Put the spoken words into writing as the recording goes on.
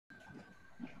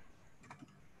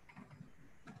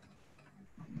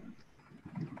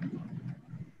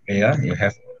Yeah, you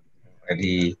have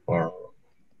ready for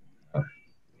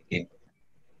making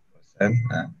percent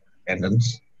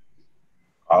attendance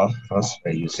call first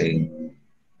by using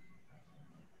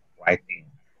writing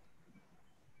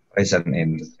present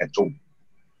in the chat room.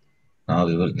 Now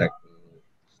we would like to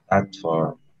start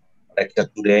for lecture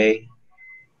today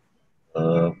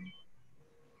uh,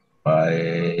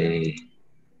 by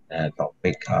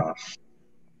topic of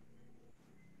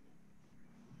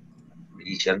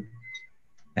religion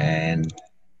and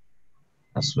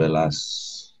as well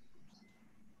as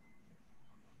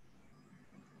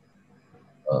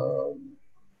uh,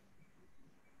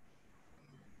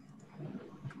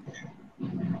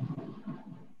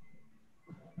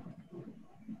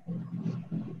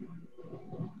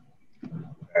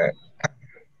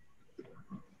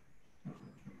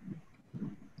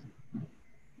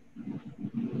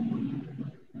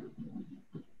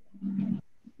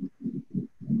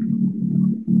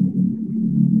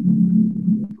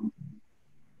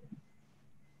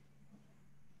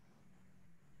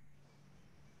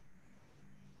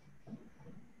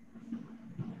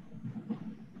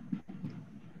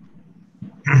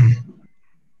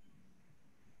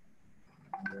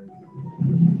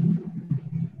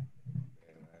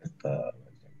 uh,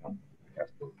 we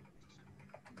have to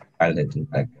file that you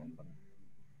like open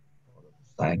for the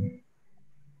sign.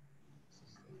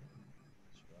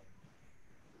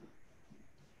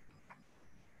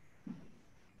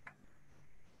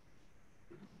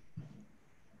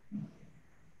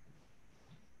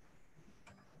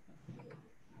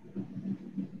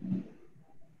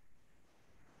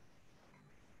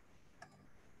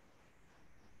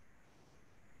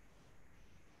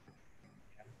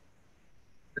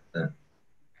 Uh,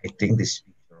 I think this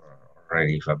picture are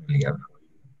already familiar for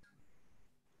you.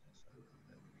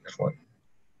 Therefore,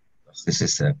 because this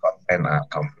is a content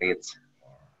complete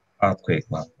earthquake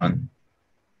movement,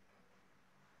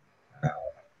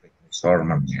 earthquake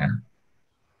measurement, yeah,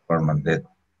 measurement that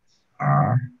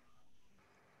are,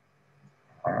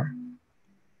 are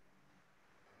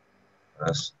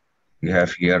as we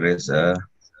have here is the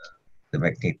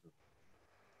magnitude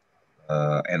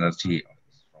energy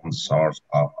from source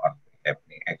of earthquake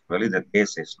happening. Actually, the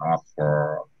case is not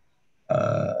for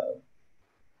uh,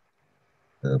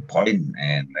 the point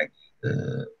and like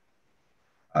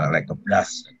a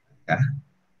blast, yeah.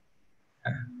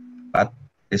 But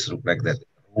this look like that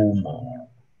room or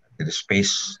the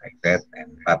space like that,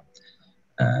 and but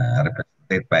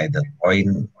represented by the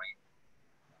point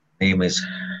name is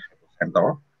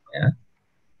center, yeah,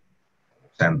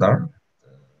 center,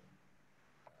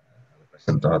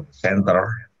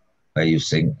 center by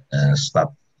using stat,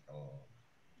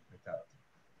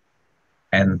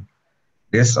 and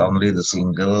this only the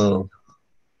single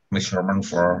measurement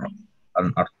for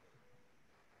an earth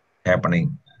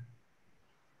happening,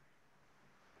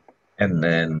 and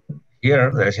then here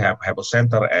there is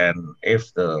hypocenter, and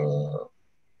if the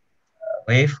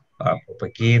wave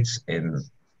propagates in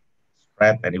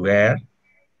spread anywhere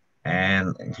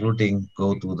and including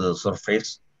go to the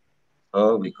surface,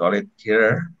 so we call it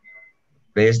here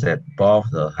place that above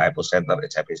the hypocenter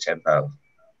is epicenter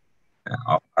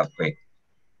of earthquake.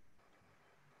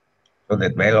 So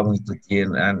that by longitude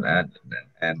and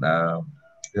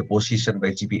the position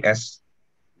by GPS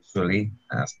usually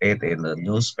state in the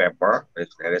newspaper if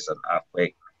there is an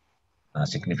earthquake,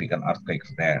 significant earthquake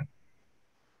there.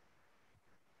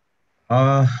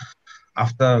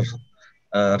 After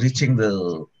reaching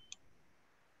the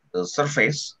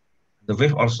surface, the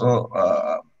wave also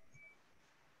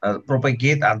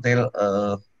propagate until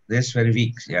this very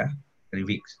weeks, yeah, very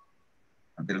weeks,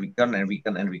 until weaken and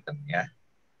weaken and weaken, yeah,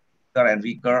 weaker and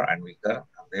weaker and weaker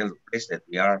until the place that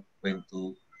we are going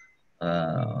to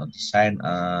design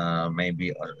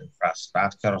maybe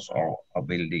infrastructures or a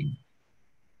building.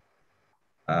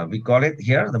 We call it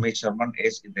here, the measurement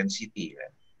is intensity,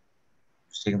 right?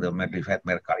 Using the modified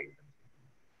mercalli.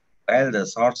 While the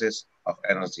sources of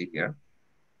energy here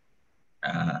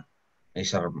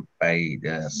measured by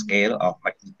the scale of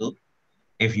magnitude.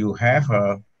 If you have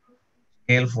a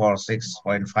scale for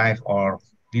 6.5 or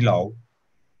below,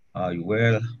 you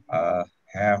will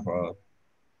have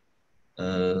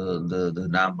the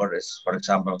number is, for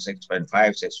example, 6.5,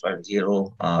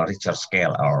 6.0 Richter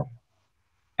scale, or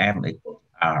M equal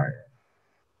to R,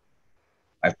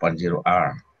 5.0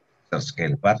 R Richter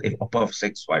scale. But if above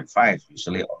 6.5,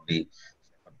 usually only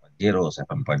 7.0,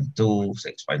 7.2,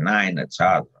 6.9,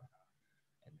 etc.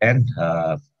 And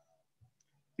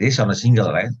this on a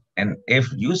single, right? And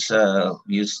if use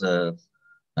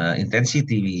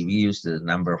intensity, we use the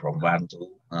number from 1 to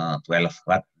 12,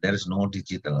 but there is no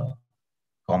digital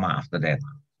comma after that.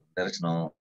 There is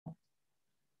no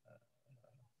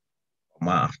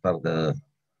after the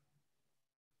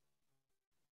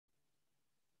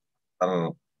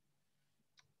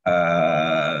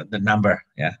number,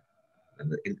 yeah,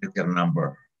 the integer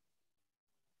number.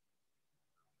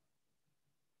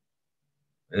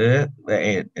 In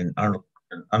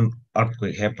an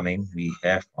earthquake happening, we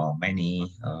have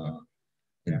many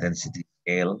intensity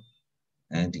scale,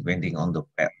 and depending on the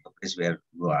place where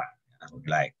you are, I would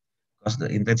like, because the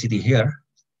intensity here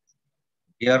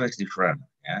is different,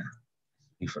 yeah,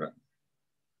 different.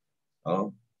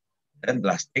 So then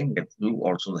last thing that you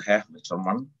also have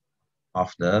measurement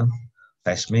of the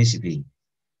seismicity.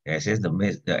 Yes, is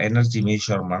the energy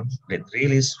measurement that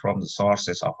released from the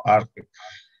sources of earthquake.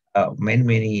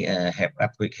 Many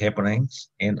earthquake happenings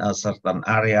in a certain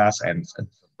areas and a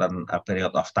certain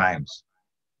period of times.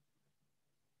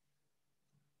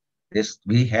 This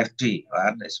we have three.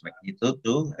 One is magnitude,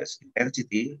 two is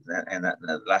intensity, and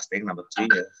the last thing number three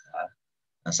is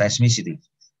seismicity.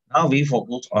 Now we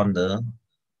focus on the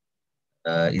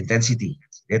intensity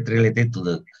that related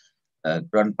to the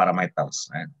ground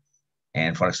parameters. Right?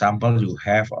 And for example, you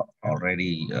have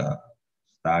already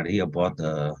study about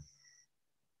the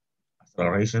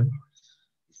acceleration,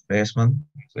 displacement,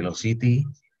 velocity,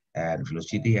 and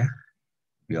velocity. Yeah,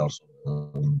 we also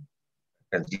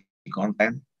energy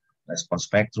content, response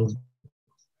spectrum,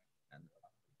 and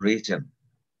region.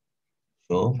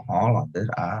 So all of these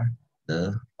are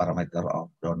the parameter of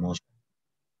ground motion.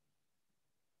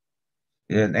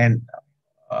 And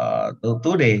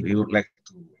today we would like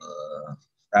to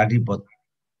study about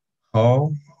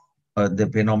how the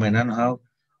phenomenon, how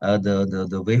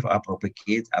the wave are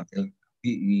propagate until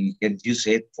we can use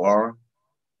it for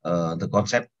the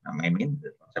concept. I mean,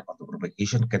 the concept of the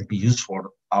propagation can be used for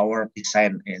our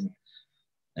design in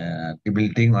the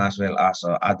building as well as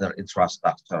other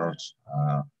infrastructures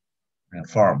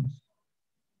forms.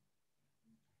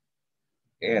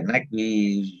 Okay, next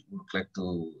we would like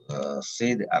to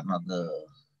see another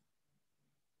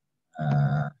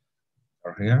uh,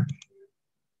 here.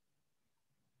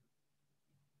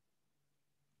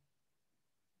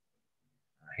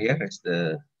 Here is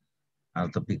the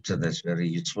another picture that's very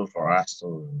useful for us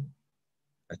to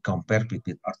compare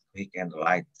between earthquake and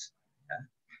light. Yeah.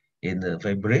 In the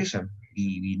vibration,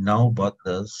 we know about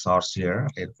the source here.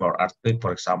 And for earthquake,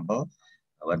 for example,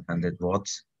 100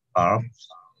 watts bulb,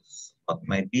 but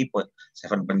maybe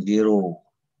 7.0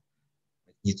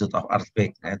 magnitude of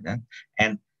earthquake. And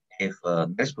if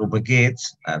this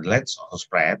propagates, let's also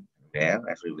spread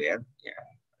everywhere, yeah,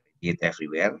 it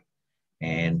everywhere,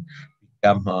 and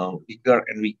become weaker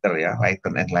and weaker, yeah,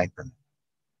 lighten and lighten.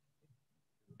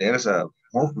 There is a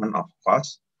movement of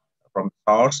course from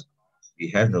source. We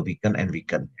have the weaken and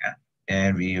weaken, yeah,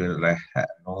 and we will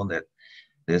know that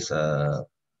this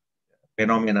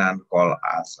phenomenon called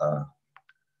as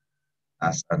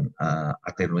an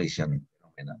attenuation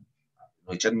phenomenon.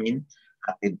 Attenuation means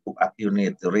to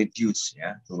attenuate, to reduce,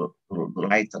 yeah, to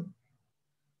lighten,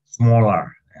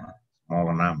 smaller, yeah,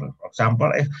 smaller number. For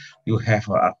example, if you have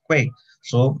an earthquake,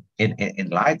 so in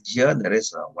light year there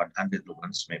is 100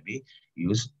 lumens maybe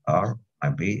used, or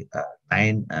maybe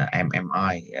 9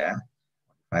 mmi, yeah,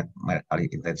 mercury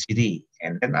intensity.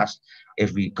 And then as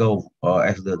if we go,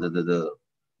 as the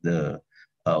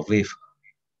wave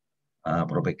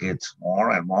propagates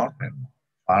more and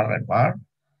far,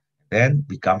 then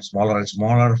becomes smaller and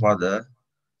smaller for the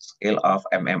scale of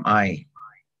MMI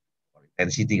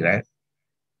intensity, right?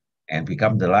 And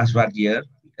become the last one here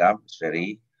becomes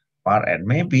very far, and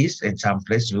maybe in some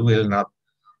place you will not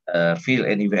feel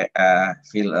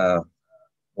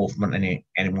movement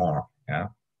anymore, yeah,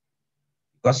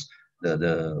 because the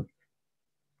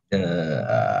the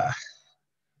the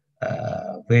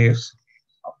waves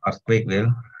of earthquake will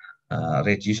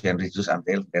reduce and reduce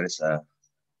until there is a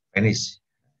finish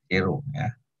zero, yeah,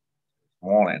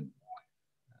 small and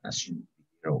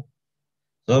zero.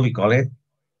 So we call it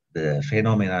the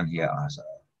phenomenon here as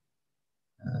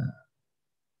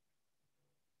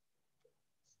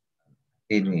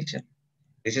attenuation.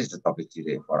 This is the topic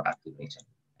today for attenuation.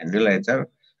 And then later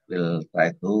we'll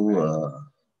try to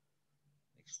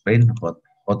explain about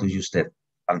how to use that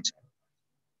concept.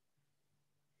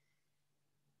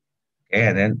 Okay,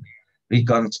 and then we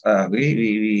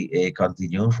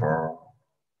continue for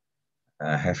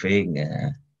having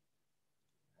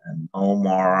no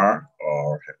more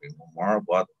or having no more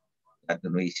about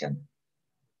attenuation.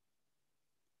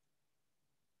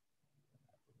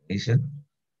 Attenuation,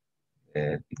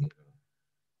 we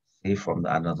see from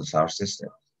the another sources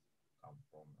that come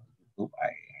from YouTube. I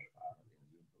found in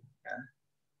YouTube. Yeah.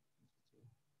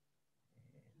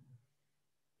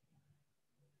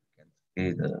 You can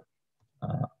see the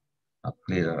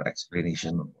clearer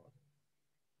explanation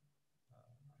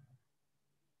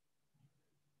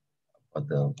about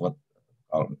the what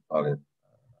call it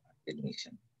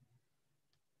attenuation.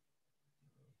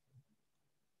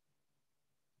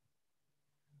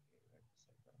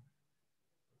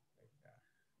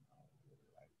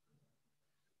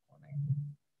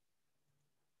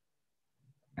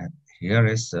 And here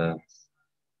is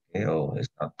okay, oh, it's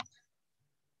not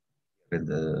in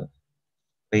the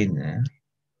screen.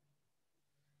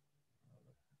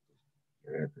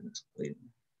 Here it is screen.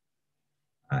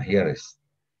 Here is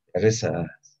there is a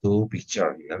two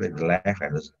picture here in the left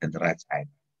and the right side.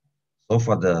 So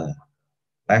for the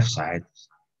left side,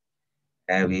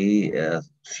 we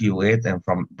view it and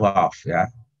from above, yeah,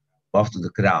 above to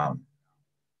the ground.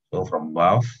 So from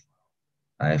above,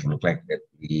 if you look like that,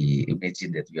 we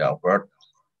imagine that we are bird,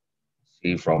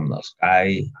 see from the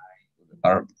sky to the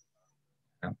earth.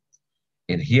 Yeah.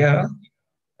 In here,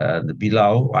 the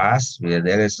below us, where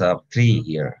there is a tree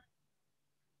here.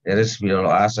 There is below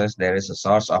us, there is a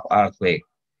source of earthquake,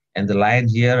 and the line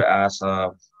here as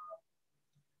uh,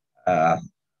 a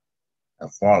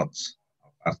fault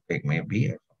of earthquake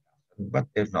maybe, but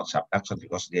there's not subduction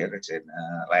because there is in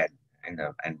land and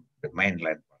the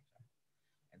mainland.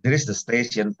 There is the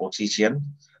station position.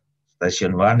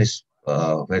 Station one is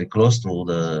very close to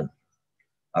the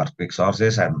earthquake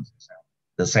sources, and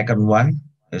the second one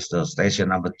is the station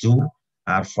number two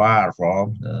are far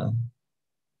from the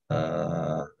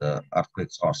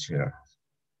earthquake source here.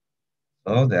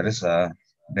 So there is a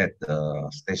that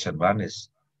station one is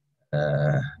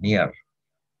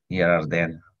nearer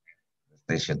than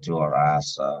station two or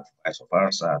as vice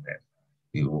versa. That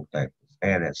we would like to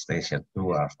say that station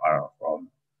two are far from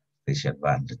station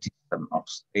one. The distance of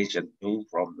station two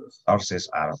from the sources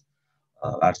are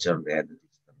larger than the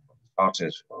distance from the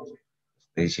sources from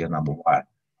station number one.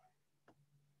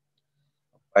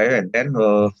 Okay, and then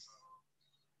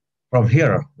from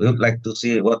here, we would like to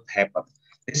see what happened.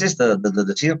 This is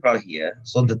the circle here.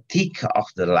 So the thick of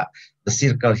the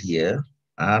circle here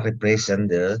represent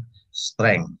the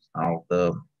strength of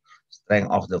the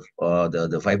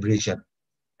vibration,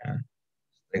 yeah,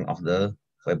 strength of the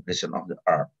vibration of the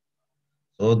earth.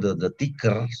 So the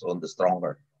thicker, so the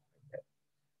stronger.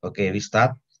 Okay, we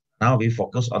start. Now we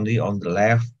focus only on the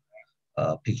left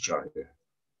picture here.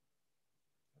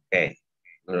 Okay,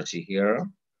 we'll see here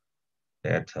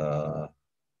that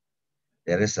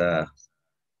there is a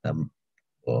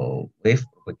wave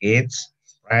propagates,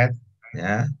 spread,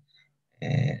 yeah,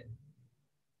 and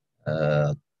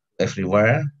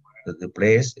everywhere the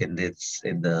place in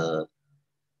the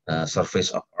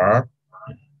surface of Earth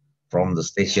from the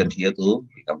station here to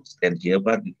become stand here,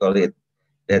 but we call it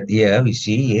that here we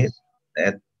see it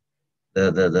that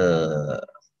the the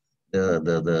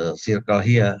the the circle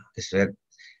here is red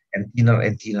and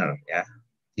thinner, yeah,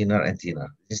 thinner and thinner.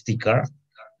 This is thicker.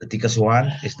 The thickest one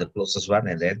is the closest one,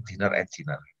 and then thinner and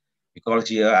thinner. We call it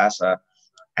here as a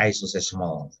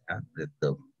isosesmal. Yeah?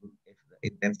 The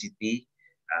intensity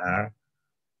are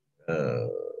uh,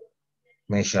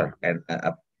 measured and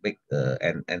big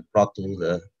and plot to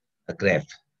the graph.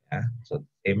 Yeah? So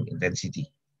same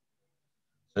intensity.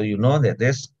 So you know that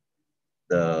this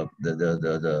the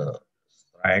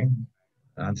strength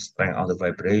the strength of the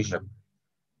vibration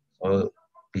so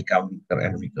become weaker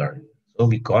and weaker. So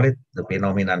we call it the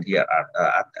phenomenon here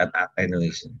an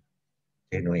attenuation.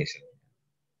 Attenuation.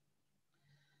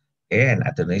 And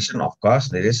attenuation, of course,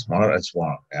 there is smaller and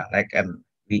smaller. Yeah? Like and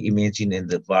we imagine in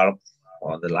the bulb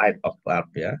or the light of bulb,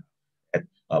 yeah, that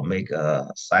make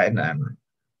a sign and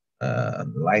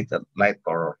light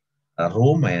for a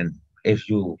room, and if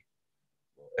you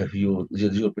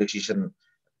use your precision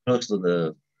close to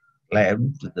the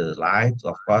lamp to the light,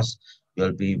 of course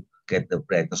you'll be get the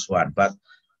brightest one. But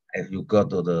if you go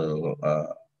to the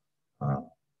uh,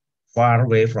 far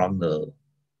away from the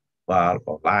bulb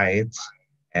or lights,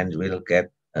 and will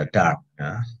get dark,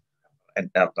 yeah,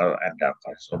 and darker and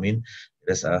darker. So I mean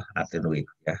there's a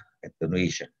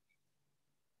attenuation.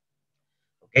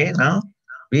 Okay, now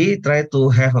we try to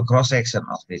have a cross section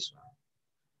of this one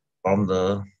from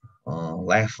the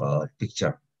left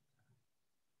picture.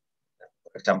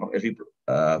 For example, if we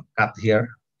cut here,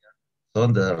 so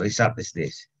the result is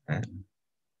this. And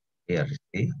here,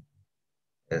 see,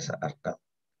 there's a cut.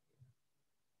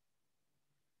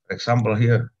 For example,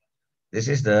 here, this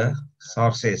is the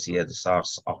sources here, the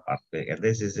source of earthquake, and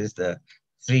this is the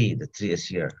tree is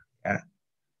here, yeah,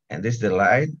 and this is the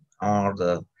line or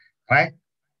the crack.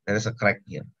 There is a crack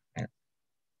here,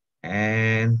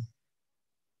 and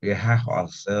we have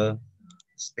also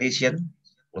station,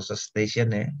 also station,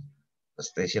 the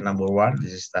station number one.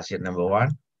 This is station number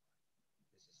one.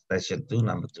 station 2,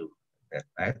 number 2,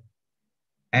 right?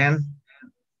 And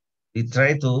we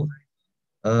try to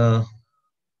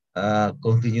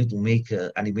continue to make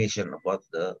animation about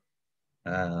the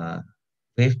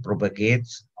wave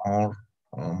propagates or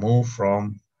move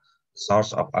from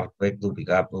source of earthquake to pick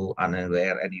up to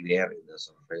anywhere in the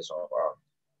surface of Earth.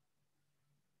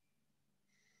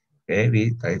 Okay,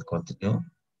 we try to continue.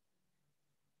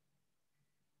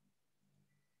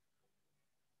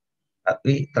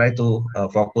 We try to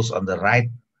focus on the right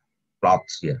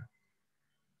plots here.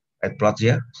 Right plot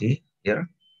here, see here,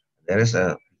 there is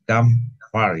a become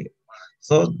far here.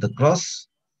 So the close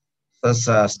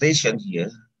station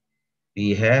here,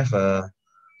 we have a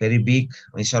very big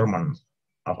measurement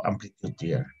of amplitude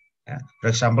here. Yeah. For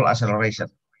example, acceleration,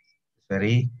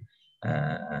 very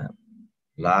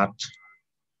large,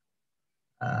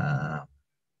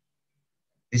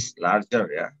 this larger,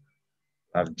 yeah,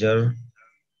 larger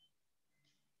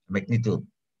magnitude,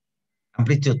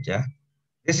 amplitude, yeah.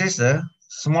 This is the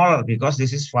smaller because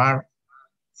this is far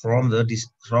from the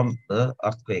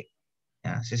earthquake.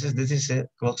 Yeah, this is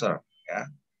closer. Yeah,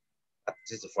 but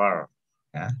this is far.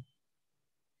 Yeah,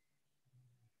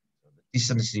 so the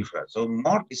distance is different. So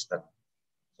more distant,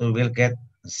 so we'll get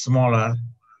smaller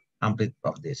amplitude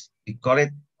of this. We call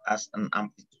it as an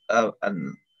amplitude,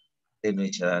 an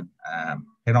attenuation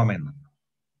phenomenon.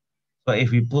 So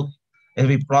if we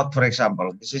plot, for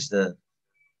example, this is the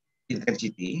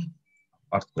intensity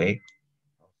of earthquake,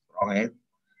 strong it.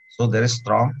 So there is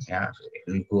strong, yeah,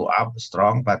 we go up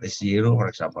strong, but it's 0, for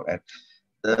example. And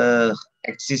the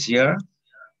axis here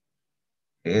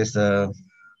is the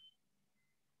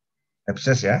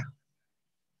abscess, yeah.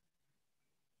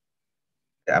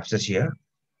 The abscess here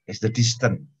is the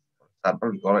distance. For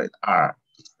example, we call it R,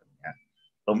 distance, yeah.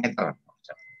 Kilometer, for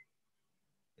example.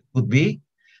 It could be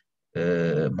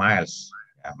miles,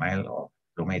 yeah, mile or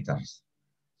kilometers.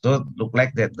 So look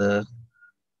like that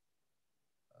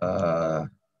uh,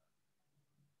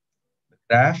 the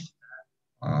graph,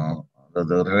 uh,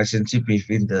 the relationship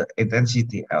between the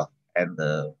intensity of and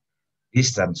the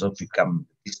distance, so become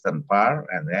distant far,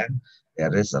 and then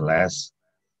there is a less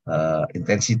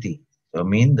intensity. So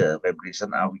mean the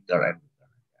vibration are weaker and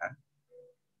weaker. Yeah?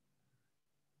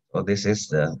 So this is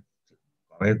the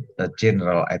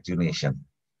general attenuation.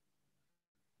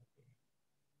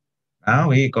 Now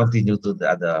we continue to the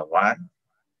other one.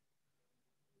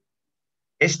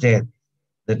 Is that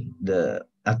the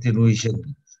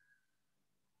attenuation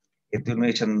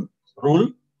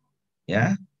rule?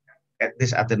 Yeah, at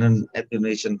this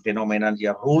attenuation phenomenon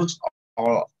here rules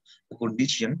all the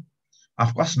condition?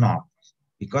 Of course not,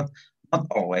 because not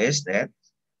always that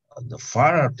the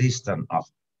far distance of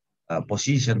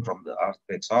position from the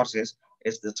earthquake sources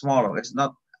is the smaller. It's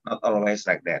not always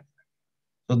like that.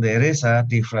 So there is a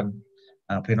different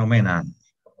phenomenon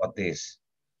about this.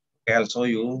 Okay, I'll show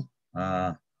you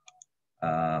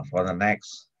for the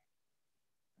next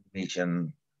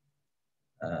animation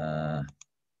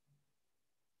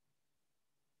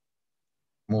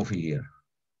movie here.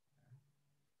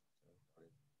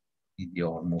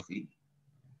 Video movie.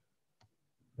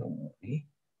 You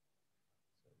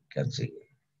can see.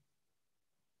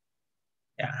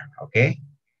 Yeah, okay.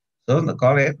 So the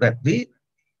call it that we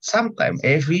sometimes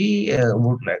if we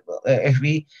would like if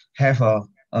we have a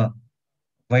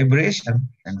vibration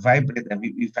and vibrate and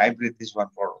we vibrate this one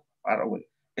for far away.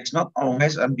 It's not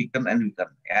always on weaken and weaken.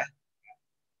 Yeah,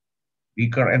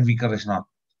 weaker and weaker is not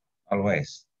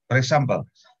always. For example,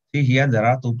 see here there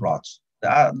are two plots.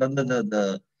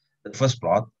 The first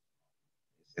plot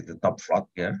is the top plot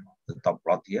here. The top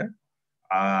plot here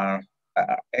are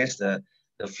is the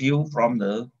view from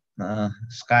the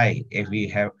sky. If we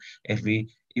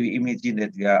imagine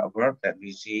that we are a bird that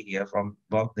we see here from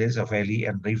both there's a valley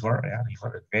and river, yeah,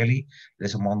 river and valley.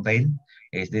 There's a mountain.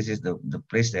 This is the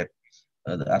place that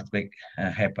the earthquake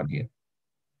happened here.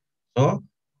 So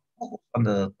on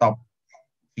the top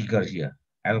figure here,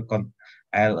 I'll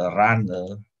run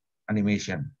the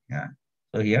animation. Yeah.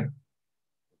 So here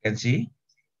you can see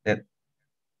that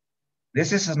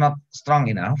this is not strong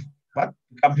enough, but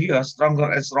become here stronger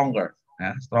and stronger.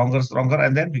 Yeah? Stronger,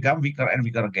 and then become weaker and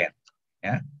weaker again.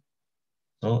 Yeah.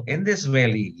 So in this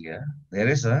valley here, there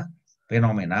is a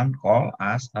phenomenon called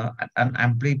as an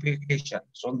amplification.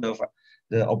 So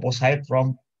the opposite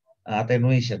from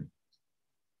attenuation,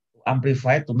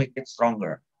 amplify to make it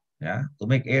stronger. Yeah, to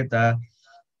make it uh,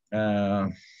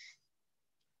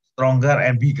 stronger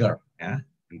and bigger. Yeah,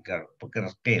 bigger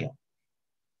scale,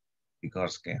 bigger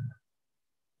scale.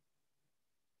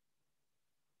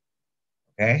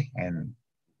 Okay, and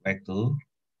like to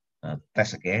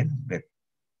test again. But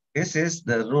this is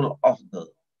the rule of the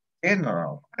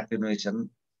general attenuation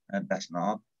does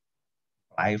not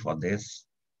apply for this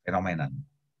phenomenon.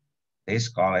 This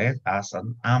call it as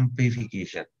an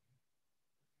amplification.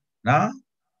 Now,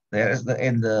 there is the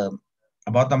in the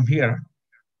bottom here.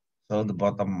 So the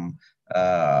bottom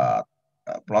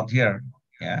plot here,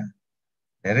 yeah,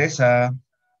 there is an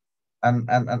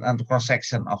cross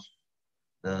section of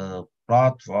the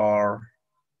plot for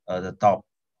the top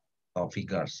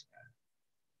figures.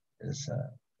 Is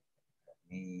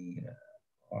me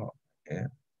okay.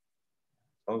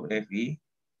 So if we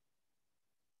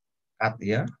cut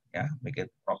here, yeah, make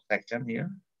it cross section here.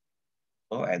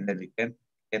 So and then we can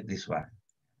get this one.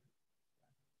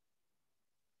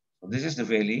 So this is the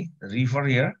valley, the river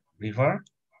here, river.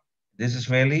 This is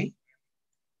valley.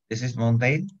 This is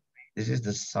mountain. This is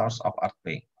the source of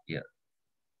earthquake here.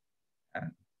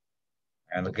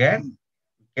 And again,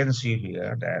 you can see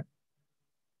here that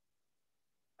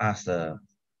as the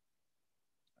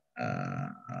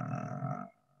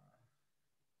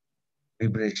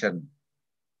vibration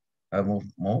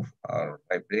move or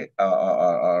vibrate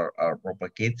or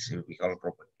propagates, we call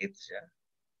propagates, yeah,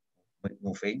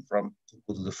 moving from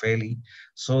to the valley.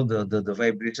 So the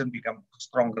vibration become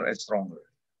stronger and stronger.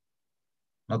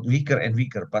 Not weaker and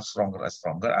weaker, but stronger and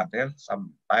stronger until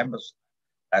sometimes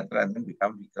later and then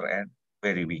become weaker and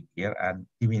very weak here and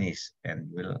diminish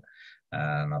and will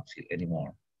not feel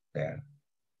anymore there.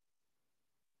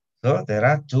 So there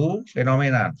are two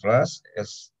phenomena. First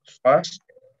is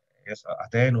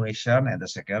attenuation, and the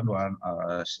second one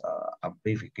is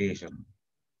amplification.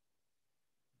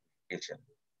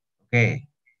 Okay,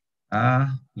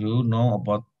 you know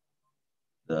about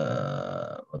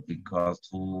the what we call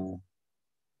two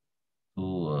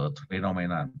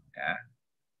phenomenon, yeah,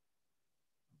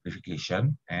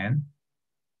 amplification and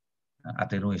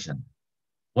attenuation.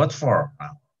 What for?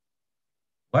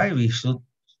 Why we should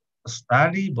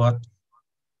study about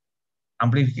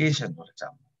amplification, for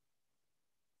example?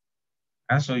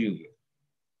 I'll show you here.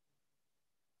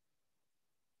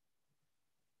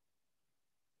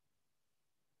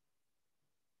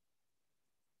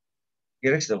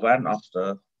 Here is the one of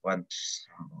the ones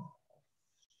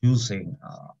using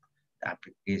the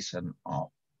application of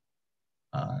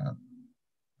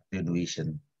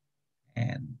attenuation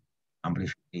and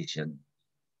amplification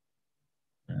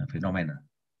phenomena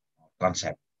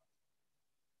concept.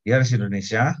 Here is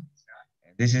Indonesia.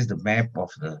 And this is the map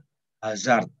of the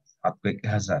hazard, earthquake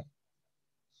hazard.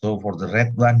 So for the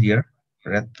red one here,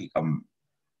 red become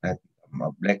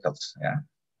blackouts, yeah,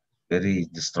 very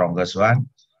the strongest one,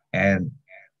 and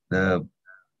the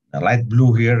light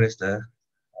blue here is the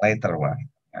lighter one,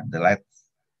 and the light,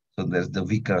 so there's the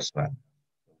weakest one.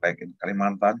 Like in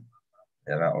Kalimantan,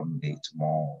 there are only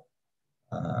small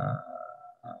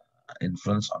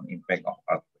influence on impact of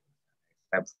earthquake,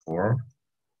 except for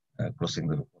closing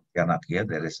the Pontianak here.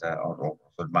 There is also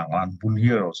Lampung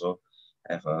here also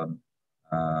have a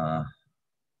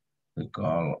we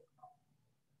call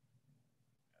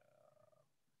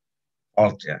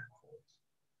fault, yeah.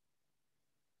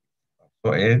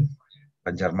 So in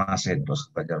Banjarmasin,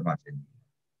 Banjarmasin,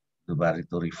 the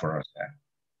Barito River, yeah.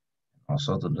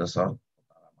 Also to the south,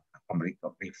 America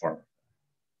River.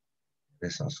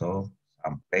 There's also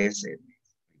some place in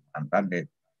Kalimantan that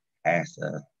has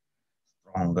a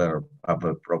stronger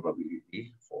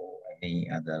probability for any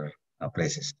other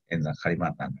places in the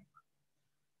Kalimantan.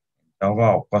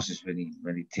 Java, of course, is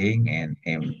very thing, and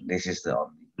this is the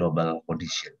only global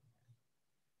condition.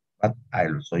 But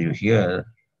I'll show you here.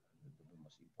 The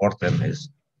most important is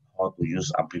how to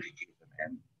use amplification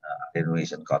and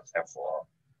attenuation concept for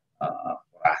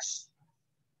us.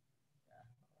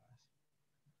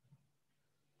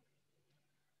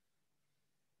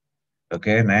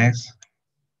 Okay, next.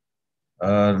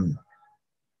 So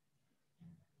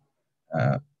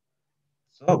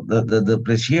the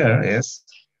place here is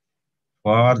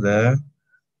for the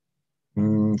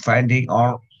finding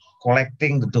or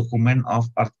collecting the document of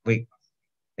earthquake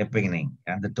happening,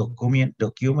 and the document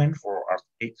for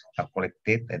earthquakes are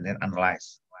collected and then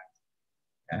analyzed.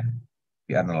 Yeah.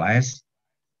 We analyze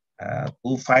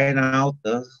to find out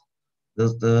the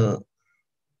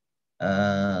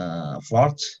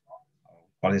faults,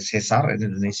 call it Cesar in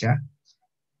Indonesia.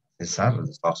 Cesar, the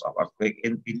source of earthquake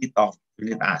in beneath us,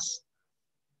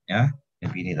 yeah, in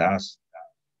beneath us,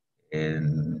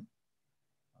 in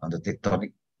on the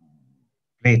tectonic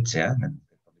plates, yeah, and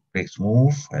tectonic plates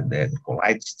move and then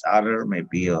collide each other,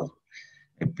 maybe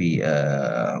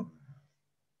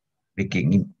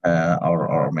making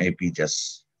or maybe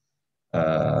just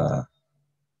put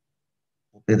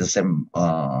the same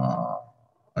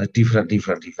different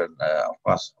of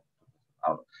course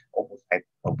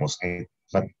opposite,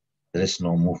 but there is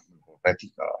no movement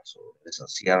reticle. So there's a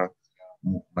shear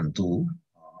movement too,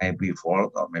 maybe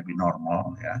fault or maybe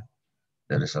normal. Yeah,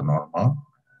 there is a normal.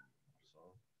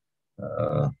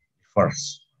 So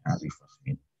reverse, reverse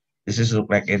mean this is look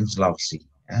like in Sulawesi.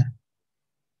 Yeah,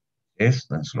 yes,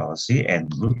 then Sulawesi,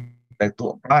 and would like to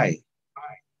apply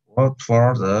what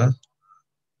for the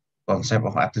concept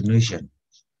of attenuation.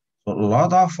 So a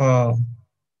lot of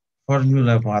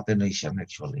formula for attenuation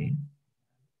actually,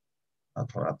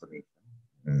 not for attenuation.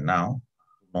 Now,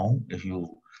 if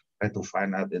you try to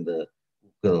find out in the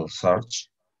Google search,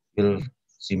 you'll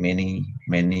see many,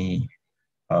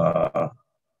 uh,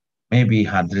 maybe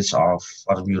hundreds of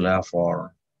formula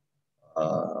for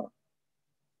uh,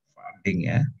 finding,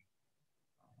 yeah,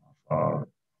 for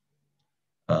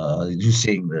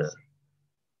using the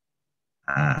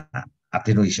uh,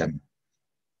 attenuation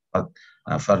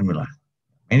formula.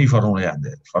 Many formula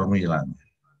there, formula.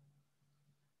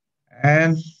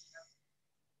 And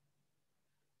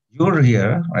you're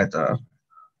here, right?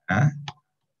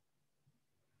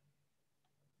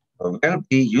 Will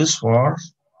be used for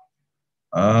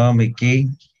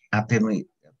making attenuate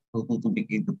to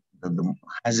making the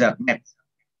hazard map.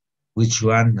 Which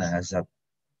one has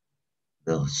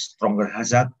the stronger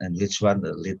hazard and which one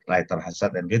the lighter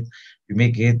hazard, and it we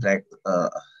make it like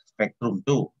spectrum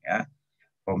too, yeah,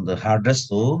 from the hardest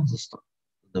to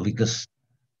the weakest.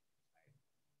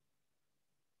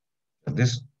 So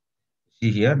this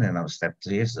see here, and our step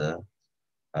 3 is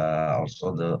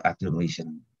also the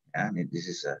attenuation. Yeah, and this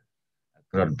is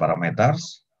ground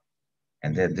parameters,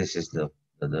 and then this is the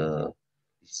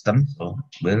system. So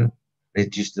will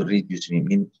reduce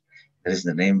mean there is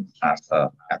the name as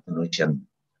attenuation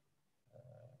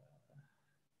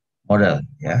model,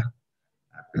 yeah,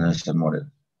 attenuation model.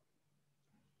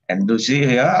 And you see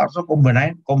here also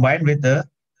combined with the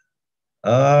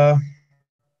uh,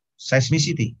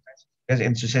 seismicity. Because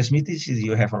in seismicity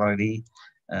you have already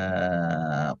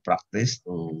practiced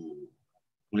to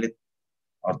calculate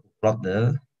or to plot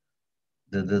the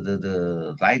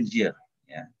lines here.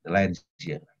 Yeah, the lines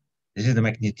here. This is the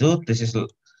magnitude. This is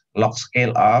log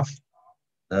scale of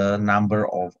the number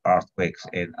of earthquakes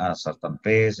in a certain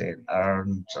place and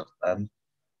earn certain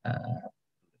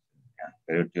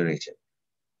period duration.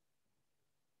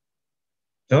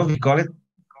 So we call it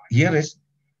here is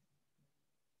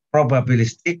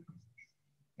probabilistic,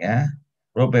 yeah,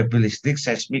 probabilistic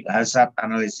seismic hazard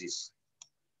analysis.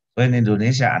 So in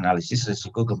Indonesia, analisis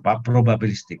risiko gempa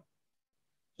probabilistik.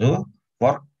 So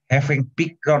for having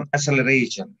peak ground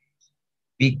acceleration,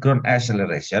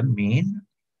 mean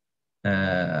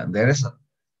there is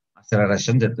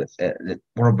acceleration that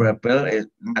probable is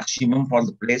maximum for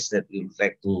the place that you would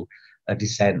like to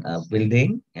design a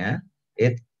building. Yeah,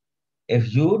 if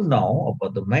you know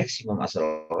about the maximum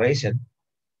acceleration,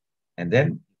 and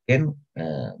then you can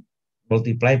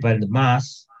multiply by the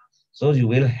mass, so you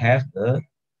will have the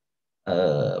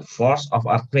force of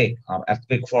earthquake or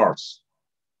earthquake force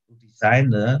to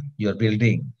design your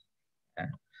building.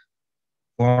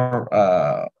 For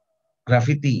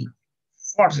gravity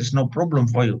force is no problem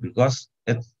for you because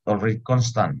it's already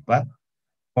constant. But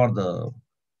for the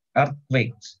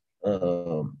earthquakes,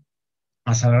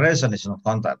 acceleration is not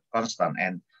constant,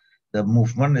 and the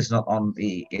movement is not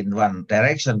only in one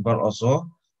direction but also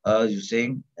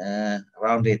using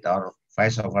round it or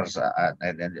vice versa,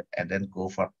 and then go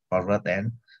forward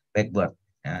and backward.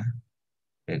 Yeah,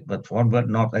 backward, forward,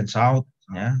 north and south.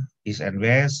 Yeah, east and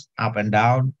west, up and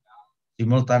down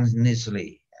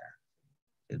simultaneously.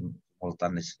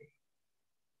 Simultaneously.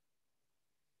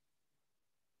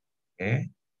 Okay,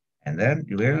 and then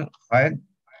you will find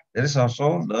there is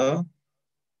also the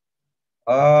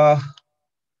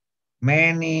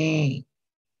many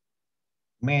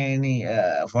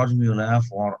formula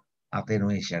for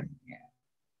attenuation. Yeah.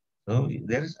 So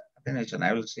there is attenuation.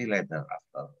 I will see later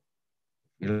after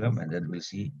film, and then we'll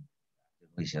see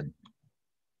attenuation.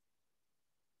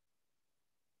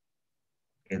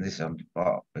 In this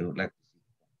we would like to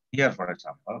see here, for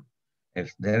example,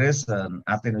 if there is an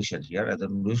attenuation here, and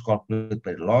then we calculate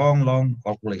by long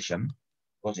calculation,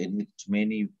 because it needs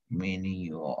many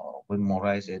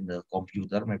memorize in the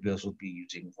computer. Maybe also be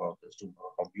using for the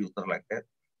supercomputer like that,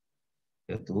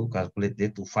 to calculate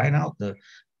it, to find out to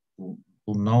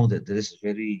know that there is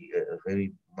very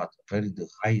much the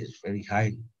high is very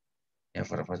high. Yeah,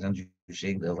 for example,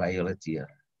 using the violet here.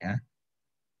 Yeah,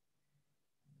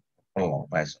 oh,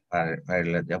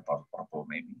 violet, yeah, purple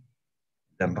maybe.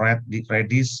 Then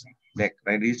reddish, black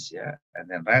reddish, yeah, and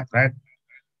then red,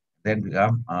 then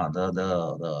become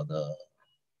the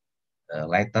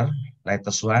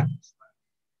lightest one.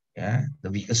 Yeah, the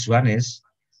weakest one is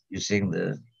using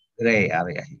the gray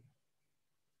area here.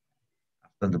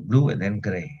 then the blue, and then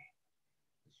gray.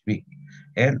 Weak.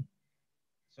 And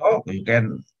so you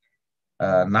can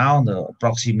now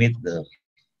approximate the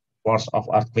force of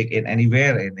earthquake in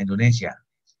anywhere in Indonesia,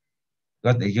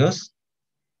 because they just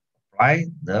apply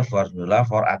the formula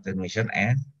for attenuation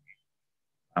and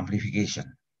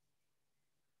amplification.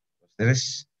 There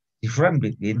is difference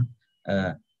between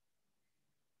the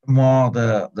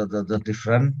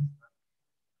different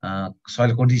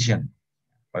soil condition.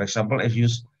 For example, if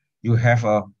you have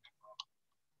a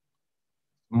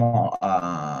more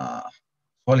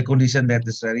soil condition that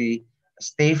is very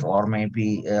stiff, or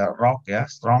maybe rock, yeah,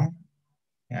 strong,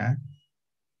 yeah,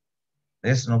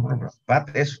 there's no problem. But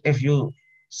if you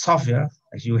soft, yeah,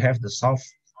 if you have the soft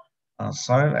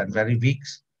soil and very weak,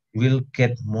 you will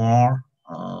get more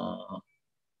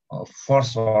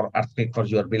force or earthquake for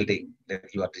your building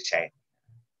that you are designing.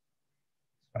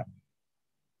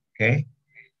 Okay.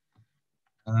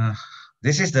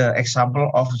 This is the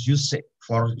example of using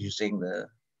the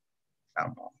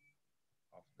example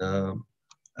of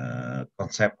the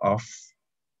concept of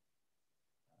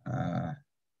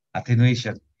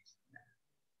attenuation.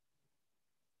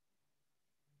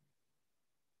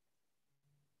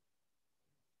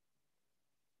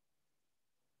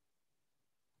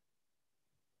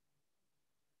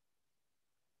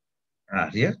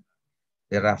 Here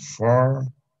there are four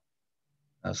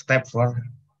steps for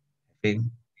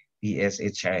having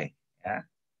PSHI, yeah,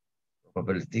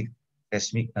 probabilistic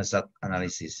seismic hazard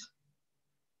analysis.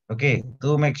 Okay,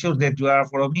 to make sure that you are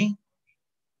following me,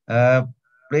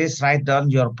 please write down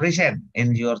your present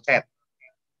in your chat.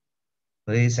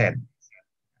 Present.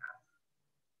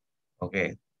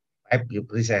 Okay, type your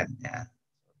present. Yeah,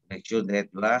 make sure that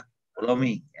you are follow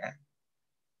me. Yeah.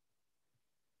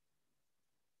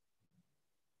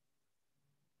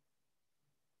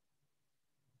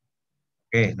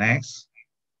 Okay, next.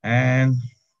 And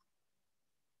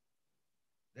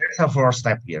there's a fourth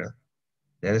step here.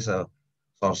 There is a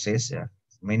sources, yeah.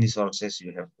 Many sources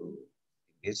you have to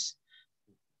use.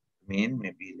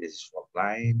 Maybe this is fault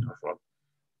line or fault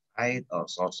height or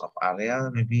source of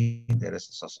area. Maybe there is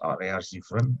a source area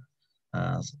different,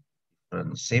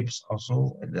 different shapes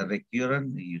also. And the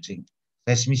recurrent using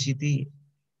seismicity.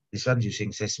 This one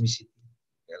using seismicity.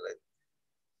 Yeah, like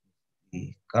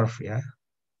the curve, yeah.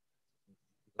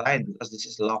 Line, because this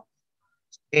is log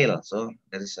scale, so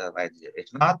there is a right here. If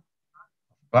not,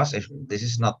 because if this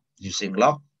is not using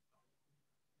log,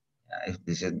 if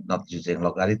this is not using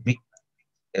logarithmic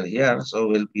here, so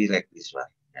will be like this one.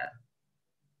 Yeah.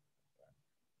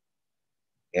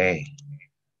 Okay.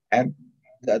 And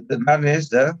the one is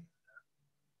the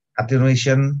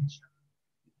attenuation,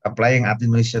 applying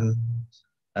attenuation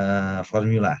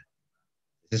formula.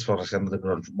 This is, for example, the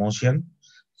ground motion.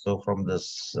 So from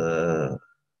this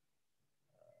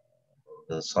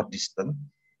the short distance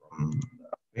from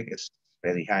it's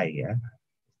very high, yeah,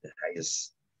 the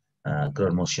highest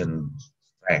ground motion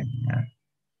strength, yeah.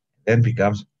 Then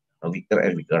becomes weaker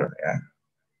and weaker, yeah,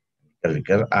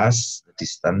 weaker as the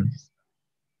distance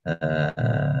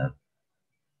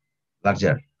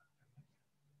larger.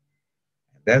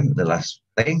 Then the last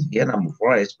thing here, number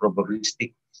 4, is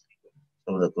probabilistic.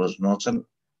 So the ground motion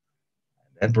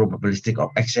and probabilistic of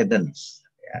accidents.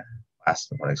 Yeah,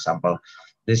 past, for example,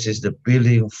 this is the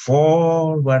building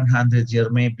for 100 years,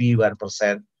 maybe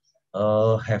 1%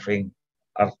 having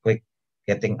earthquake,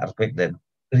 getting earthquake then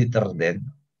greater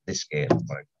than this scale.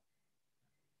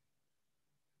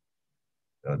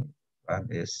 So that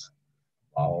is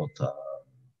about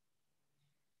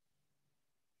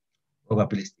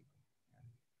probabilistic.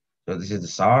 So this is the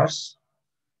source.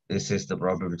 This is the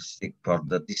probabilistic for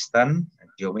the distance and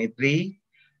geometry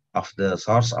of the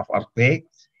source of earthquake,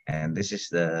 and this is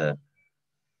the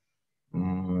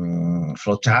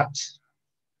flow chart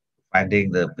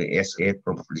finding the PSA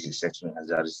probabilistic seismic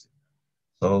hazard.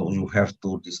 So you have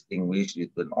to distinguish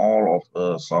between all of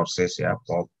the sources, yeah,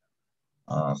 for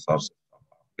sources of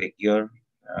figure,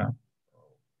 yeah,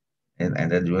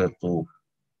 and then you have to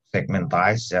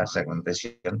segmentize, yeah,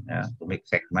 segmentation, yeah, to make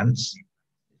segments.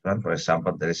 For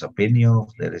example, there is a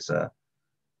Benioff, there is a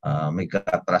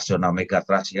megathrust, zona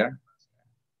megathrust here,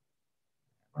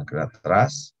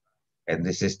 megathrust, and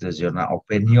this is the zona of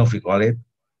Benioff, we call it,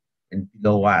 and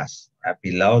below us,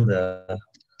 below the,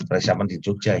 for example, in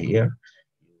Jogja here,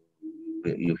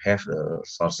 you have the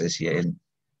sources here in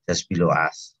just below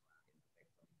us.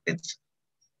 It's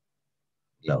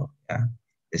below, yeah.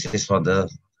 This is for the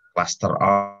cluster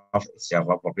of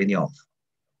Java for Benioff.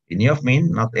 Benioff means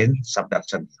not in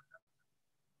subduction.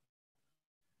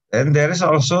 And there is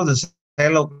also the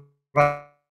shallow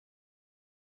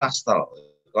cluster,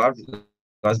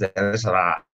 because there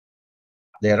are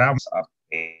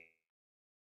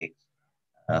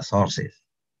sources.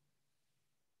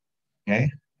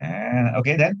 Okay, and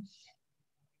okay then.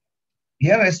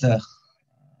 Here is the,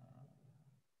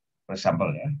 for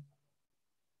example, yeah,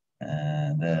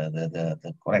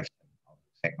 the correction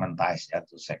segmentize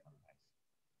to segmentize.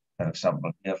 For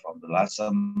example, here from the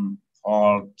Lasem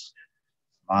fault,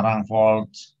 Semarang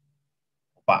fault,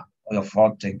 Pak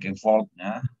fault, Cengkeh fault,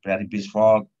 yeah, Peribis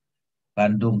fault,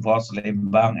 Bandung fault,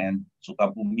 Lembang, and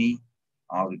Sukabumi,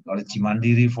 or we call it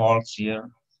Cimandiri faults here.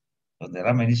 So there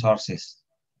are many sources.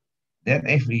 Then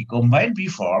if we combine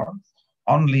before,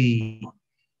 only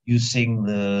using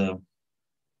the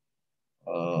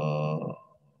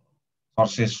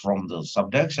sources from the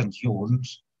subduction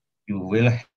zones, you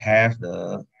will have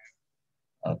the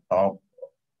top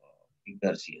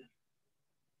figures here.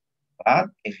 But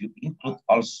if you include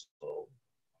also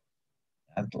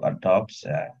to adopt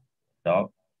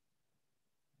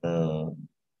the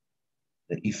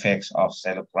effects of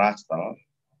cell cluster,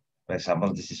 for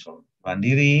example, this is from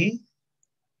Mandiri,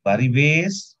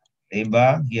 Baribis,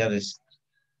 Lembang, here is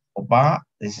Opa,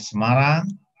 this is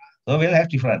Semarang. So we'll have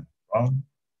different from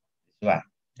this one.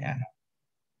 Yeah.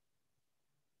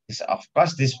 This, of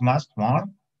course, this much more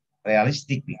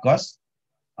realistic because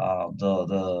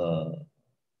the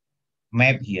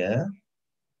map here,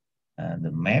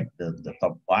 the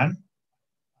top one,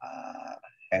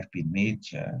 have been made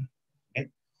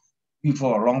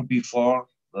before, long before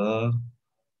uh,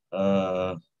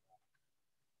 the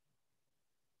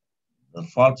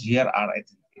faults here are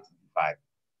identified.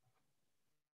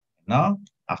 Now,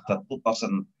 after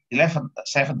 2011,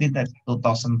 17,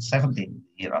 2017,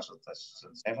 year of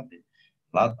 2017,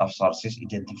 a lot of sources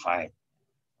identified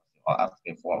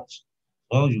earthquake faults.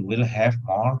 So you will have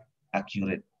more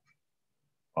accurate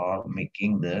for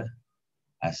making the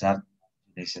hazard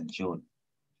donation zone.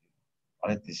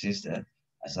 Alright, this is the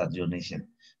hazard donation.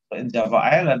 So in Java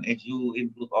Island, if you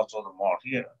include also the more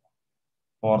here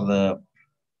for the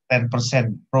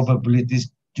 10%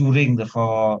 probabilities during the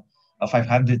for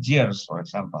 500 years, for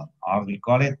example, or we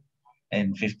call it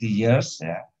in 50 years,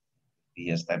 yeah, 50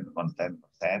 years time on 10%.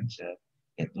 So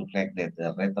it looks like that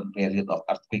the return period of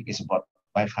earthquake is about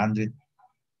 500,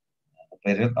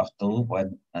 period of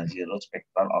 2.0,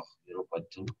 spectral of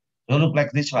 0.2. So look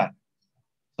like this one.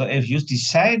 So if you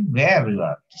design where you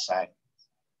are design,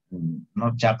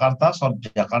 not Jakarta, so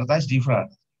Jakarta is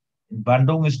different. In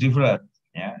Bandung is different,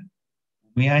 yeah.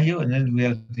 Miayu and then we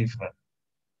are different.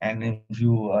 And if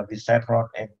you decide from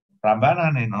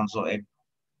Prambanan and also here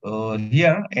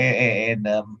in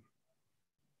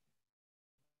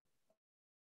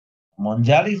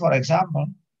Monjali, for example,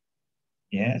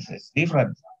 yes, it's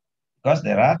different because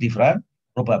there are different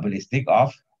probabilistic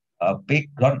of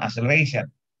big ground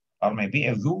acceleration. Or maybe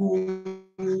if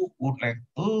you would like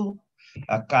to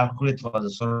calculate for the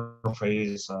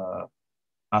surface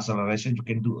acceleration, you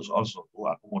can do also to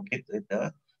accommodate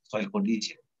the soil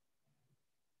condition.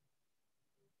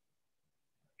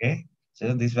 Okay,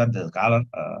 so this one the color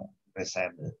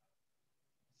present the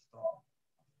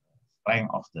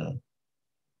strength of the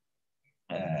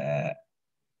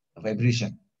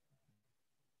vibration.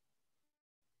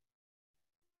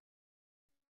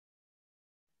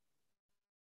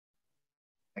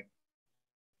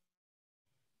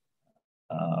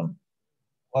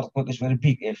 Earthquake is very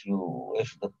big if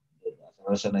the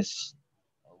acceleration is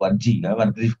 1G,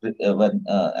 one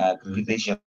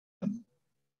gravitation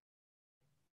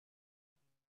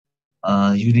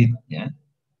unit. Yeah,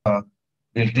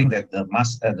 building that the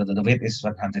mass the weight is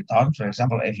 100 tons. For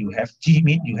example, if you have G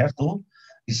mean, you have to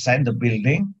design the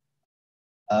building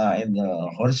in the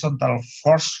horizontal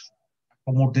force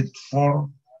accommodate for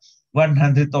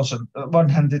 100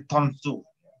 tons too.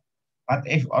 But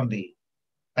if only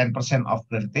 10% of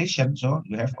gravitation, so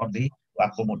you have only to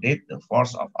accommodate the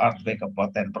force of earthquake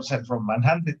about 10% from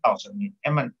 100,000,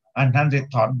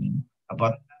 100 ton mean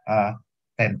about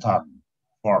 10 ton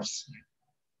force.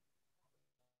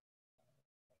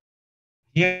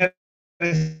 Here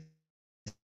is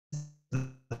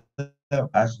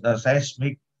the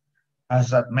seismic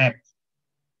hazard map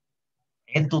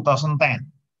in 2010.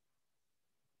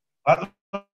 But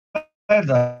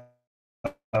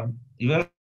you will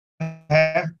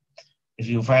have, if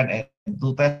you find in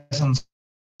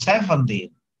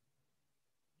 2017,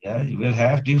 yeah, you will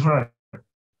have different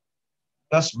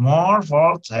because more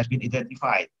faults have been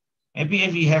identified. Maybe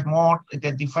if we have more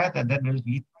identified, and then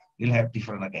we'll have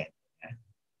different again. Yeah.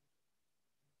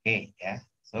 Okay, yeah.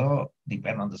 So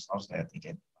depend on the source that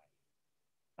identified.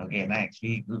 Okay, next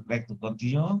we would like to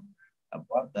continue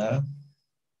about the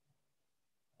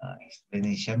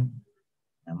explanation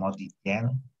more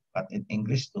detail, but in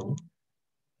English too.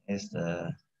 is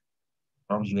the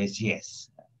from USGS.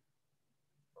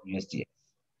 USGS.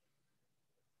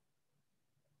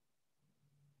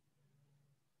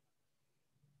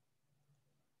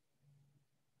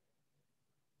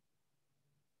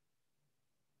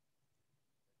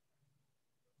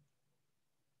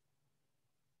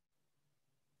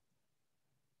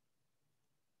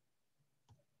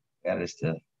 Where is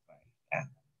the yeah.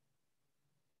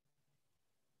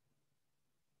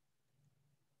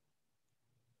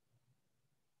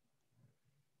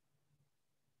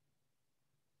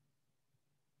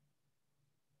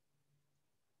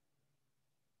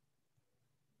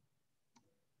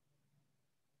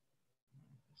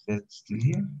 Is it still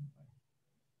here?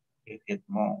 It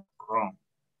more wrong.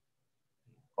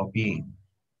 Copying.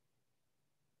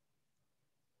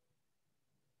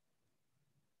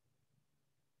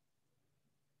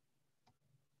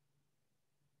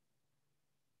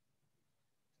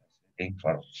 Waiting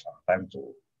for some time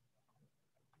to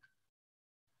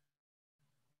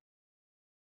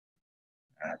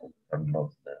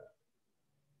download the.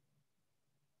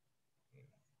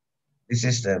 This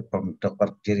is the from Dr.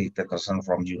 Jerry Peterson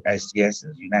from USGS,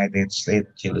 the United States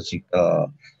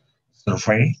Geological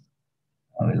Survey.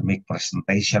 I will make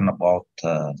presentation about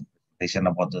the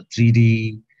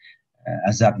 3D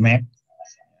hazard map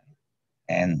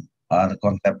and the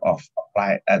concept of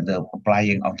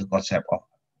applying of the concept of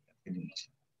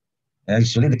attenuation.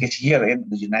 Usually the case here in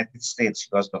the United States,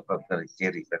 because Dr.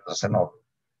 Jerry Peterson of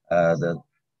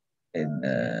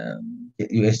the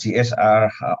USGS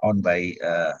are owned by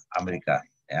America,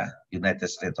 yeah, United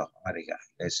States of America,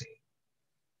 USA.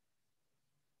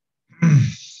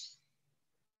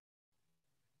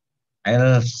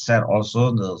 I'll share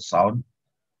also the sound,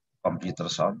 computer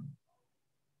sound.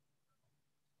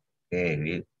 Okay,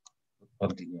 we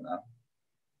continue now.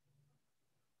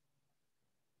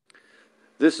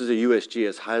 This is a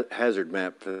USGS hazard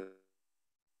map for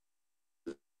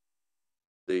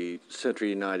the central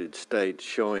United States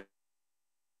showing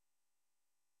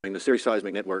the series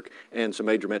seismic network and some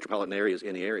major metropolitan areas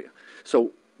in the area.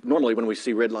 So normally when we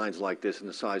see red lines like this in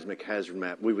the seismic hazard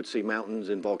map, we would see mountains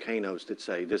and volcanoes that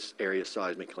say this area is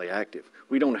seismically active.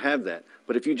 We don't have that,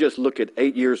 but if you just look at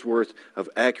 8 years worth of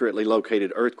accurately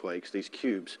located earthquakes, these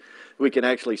cubes, we can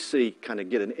actually see, kind of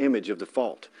get an image of the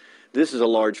fault. This is a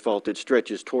large fault that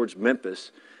stretches towards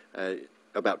Memphis,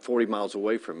 about 40 miles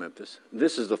away from Memphis.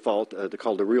 This is the fault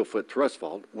called the Reelfoot Thrust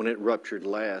Fault. When it ruptured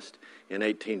last in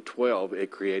 1812,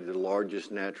 it created the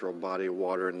largest natural body of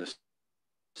water in the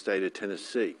state of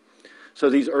Tennessee. So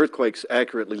these earthquakes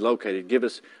accurately located give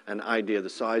us an idea of the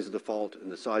size of the fault,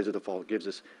 and the size of the fault gives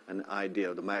us an idea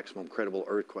of the maximum credible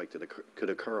earthquake that could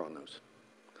occur on those.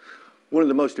 One of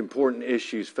the most important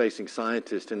issues facing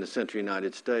scientists in the central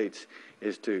United States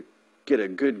is to get a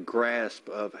good grasp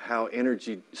of how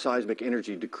seismic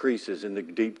energy decreases in the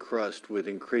deep crust with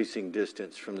increasing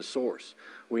distance from the source.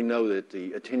 We know that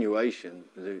the attenuation,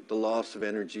 the loss of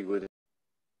energy with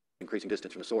increasing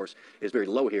distance from the source, is very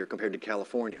low here compared to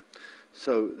California.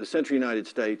 So the central United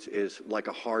States is like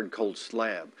a hard, cold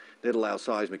slab that allows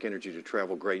seismic energy to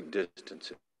travel great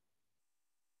distances.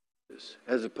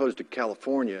 As opposed to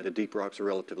California, the deep rocks are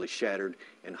relatively shattered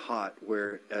and hot,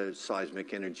 where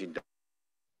seismic energy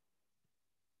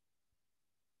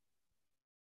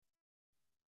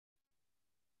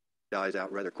dies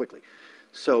out rather quickly.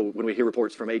 So when we hear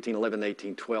reports from 1811,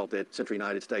 1812 that central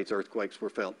United States earthquakes were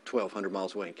felt 1,200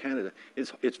 miles away in Canada,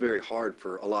 it's very hard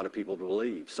for a lot of people to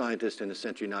believe. Scientists in the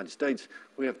central United States,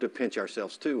 we have to pinch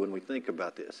ourselves too when we think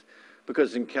about this.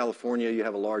 Because in California, you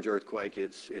have a large earthquake,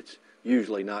 it's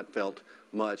usually not felt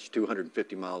much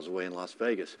 250 miles away in Las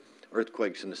Vegas.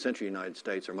 Earthquakes in the central United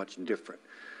States are much different.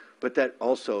 But that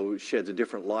also sheds a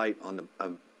different light on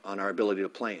our ability to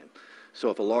plan. So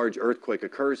if a large earthquake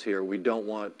occurs here, we don't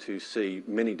want to see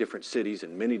many different cities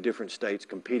and many different states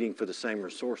competing for the same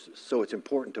resources. So it's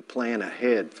important to plan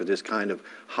ahead for this kind of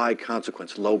high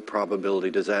consequence, low probability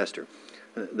disaster.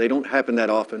 They don't happen that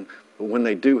often, but when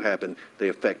they do happen, they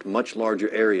affect much larger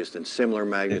areas than similar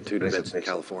magnitude events in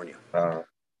California.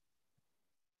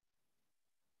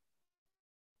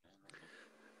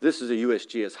 This is a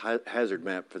USGS hazard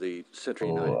map for the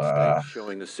central United States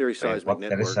showing the series seismic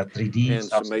network and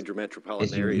some major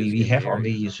metropolitan areas. We have only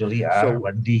usually so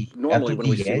 1D. Normally when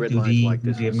we see red lines like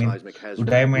this in the seismic hazard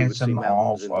map, we would see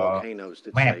mountains and volcanoes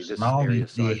that say this area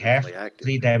is seismically active.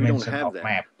 We don't have that.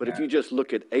 Map. But if you just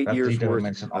look at 8 years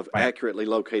worth of accurately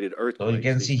located earthquakes, so you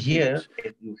can see here,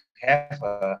 you have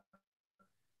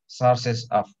sources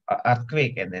of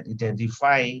earthquake and then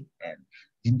identify and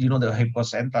you know the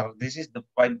hypocenter. This is the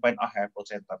point of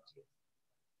hypocenter.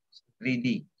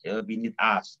 3D beneath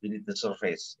us, beneath the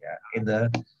surface. Yeah, in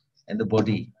the in the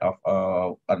body of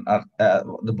an earth,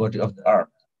 the body of the earth.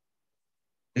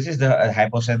 This is the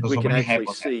hypocenter, We so can many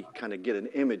actually see, hypocenter. kind of get an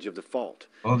image of the fault.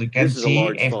 So you can This is a see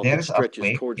large if fault there that is stretches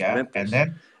earthquake, towards yeah, and Memphis,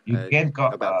 then you can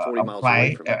about 40 miles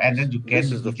away apply, from and Memphis. then you This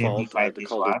can is the fault, identify they're this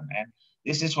called one. And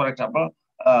this is, for example,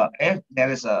 if there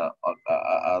is a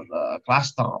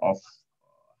cluster of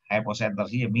hypocenter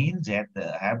here, means that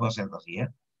the hypocenter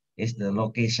here is the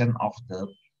location of the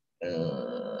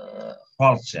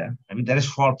faults. Yeah, I mean there is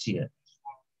fault here.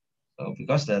 So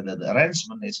because the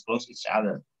arrangement is close each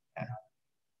other. Yeah.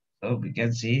 So we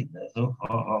can see so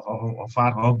how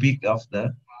far, how big of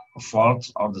the fault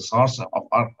or the source of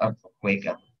earthquake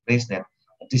at the place that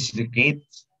dislocate,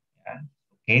 yeah,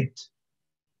 locate,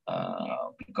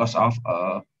 because of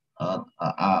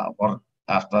or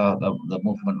after the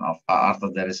movement of after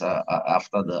there is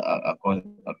after the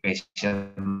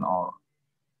occupation or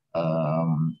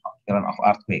occurrence of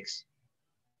earthquakes.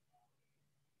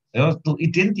 So to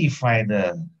identify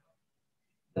the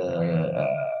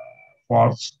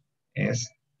faults is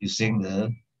using the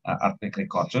earthquake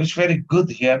record. So it's very good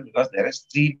here because there is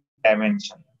 3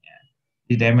 dimension.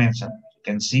 Yeah. 3 dimension. You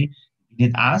can see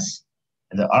beneath us,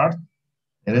 in the earth,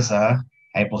 there is a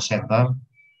hypocenter.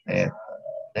 That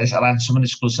there is arrangement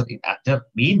is closer in other,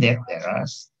 mean that there are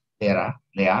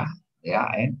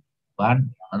and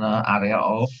one area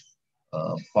of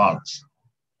faults.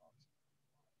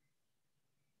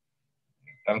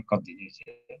 I'll continue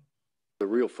here. the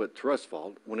real foot thrust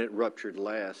fault. When it ruptured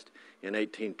last in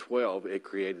 1812, it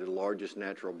created the largest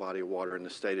natural body of water in the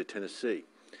state of Tennessee.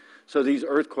 So these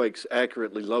earthquakes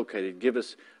accurately located give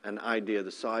us an idea of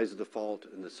the size of the fault,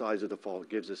 and the size of the fault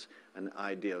gives us an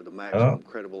idea of the So maximum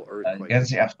credible you earthquake. can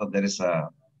see after there is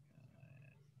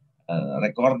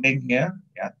recording here,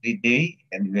 yeah, 3D,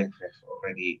 and we have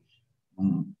already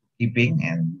keeping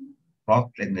and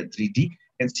plot in the 3D. You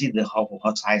can see the how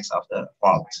size of the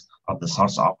fault of the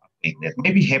source of earthquake that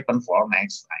maybe happen for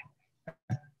next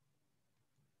time.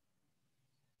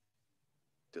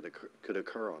 That could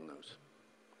occur on those.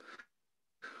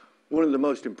 One of the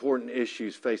most important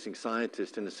issues facing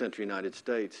scientists in the central United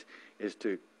States is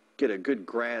to get a good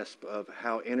grasp of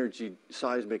how energy,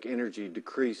 seismic energy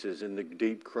decreases in the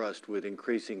deep crust with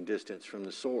increasing distance from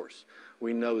the source.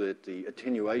 We know that the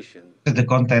attenuation. The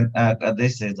content,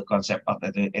 this is the concept of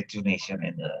the attenuation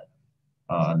in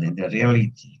the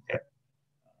reality. That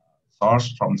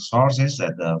source from sources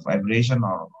that the vibration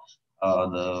or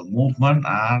the movement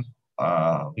are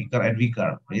weaker and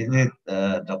weaker.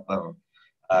 Dr.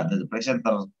 The presenter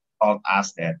told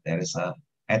us that there is a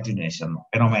attenuation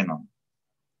phenomenon.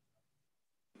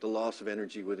 The loss of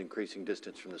energy with increasing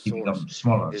distance from the It source becomes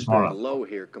smaller, is very smaller. low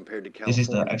here compared to This is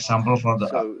the California. example for the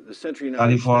So the central United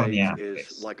States California is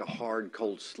case. like a hard,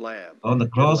 cold slab. So the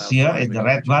It close allows here is seismic the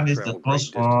red energy to one is the travel close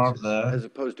great for distances, the as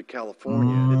opposed to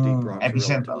California. The deep rocks are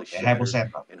epicenter, relatively the shattered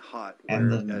hypocenter, and hot,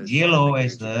 and the whereas yellow seismic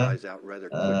is energy the dies out rather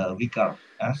quickly. weaker.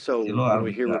 So Yellow when are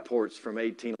we hear weaker. reports from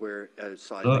 18 where So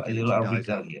seismic yellow energy are dies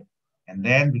weaker out, here, and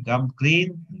then become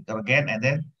clean, weaker again, and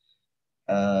then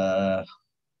uh,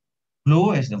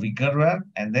 blue is the weaker one,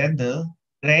 and then the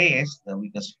gray is the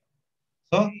weakest.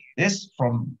 So this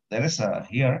from there is a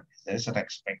here there is an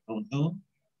spectrum too.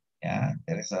 Yeah,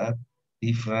 there is a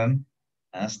different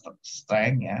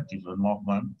strength, yeah, different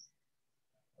movement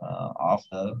of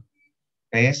the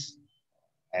phase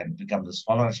and become the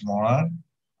smaller and smaller,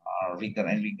 or weaker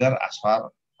and weaker as far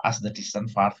as the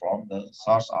distance far from the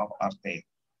source of earthquake.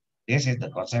 This is the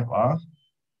concept of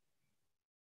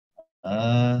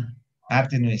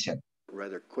attenuation.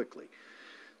 rather quickly.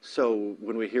 So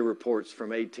when we hear reports from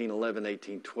 1811,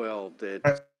 1812 that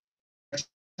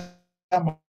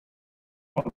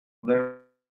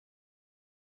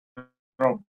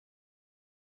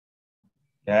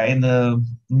Yeah, in the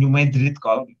New Madrid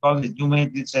we call it New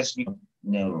Madrid seismic,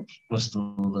 close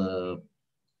to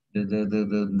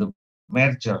the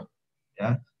merger,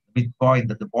 yeah, midpoint,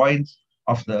 the point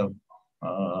of the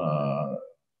uh,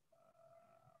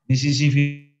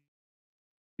 Mississippi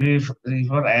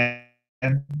River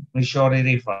and Missouri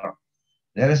River.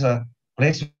 There is a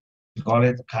place we call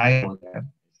it Cairo. There,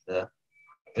 the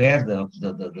where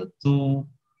the two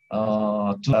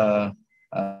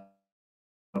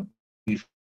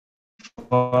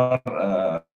before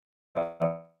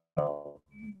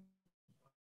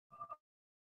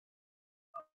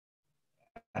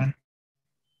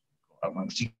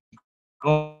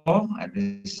Mexico, and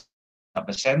this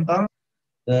epicenter.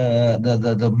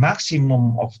 The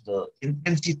maximum of the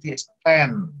intensity is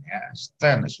 10. Yeah,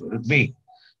 10 is very big.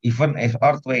 Even if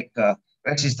earthquake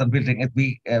resistant building,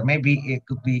 maybe it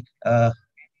could be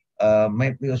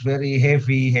maybe it was very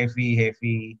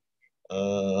heavy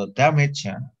damage.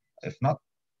 Yeah. if not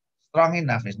strong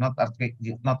enough, it's not earthquake,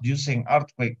 not using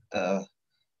earthquake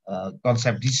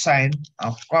concept design,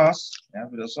 of course, yeah,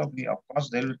 philosophy, of course,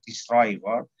 they will destroy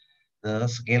for the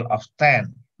scale of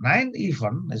 10. 9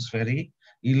 even is very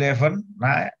 11,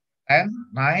 9, 10,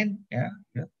 9, yeah,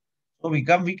 yeah. So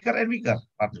become weaker and weaker.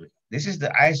 This is the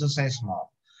isoseismal.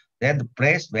 Then the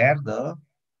place where the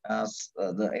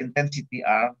intensity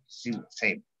are still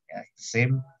same, yeah,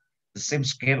 the same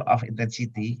scale of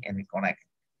intensity, and we connect.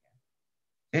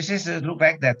 This is look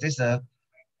like that is a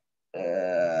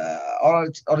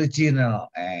original,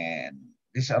 and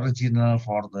this original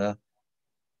for the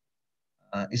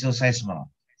isoseismal.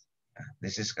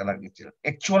 This is like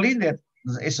actually that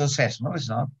the isoseismal is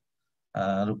not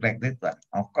look like that, but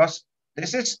of course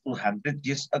this is 200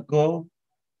 years ago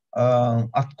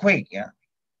earthquake. Yeah,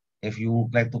 if you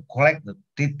like to collect the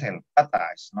detailed data,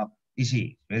 it's not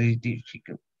easy, very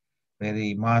difficult,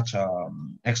 very much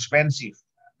expensive,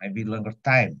 maybe longer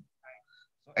time.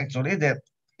 So actually that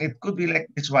it could be like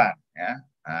this one. Yeah,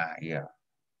 yeah.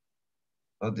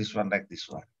 So this one like this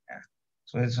one. Yeah.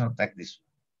 So it's not like this one.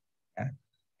 Yeah.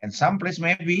 And some place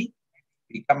maybe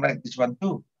become like this one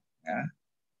too. Yeah.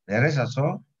 There is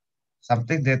also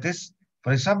something that is,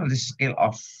 for example, the scale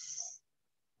of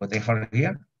whatever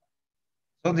here.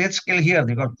 So that scale here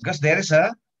because there is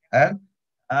an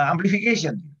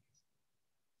amplification.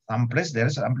 Some place there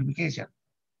is amplification.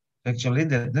 Actually,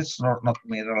 that's not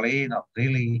merely, not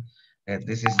really. That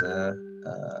this is the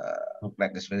look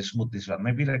like this very smooth. This one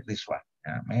maybe like this one.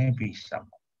 Yeah, maybe some.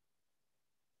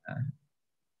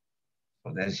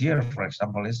 So there's here, for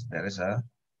example, is there is a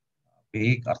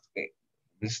big earthquake.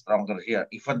 This stronger here.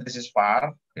 Even this is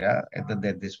far, yeah, and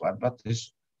then this one, but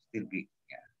this still big.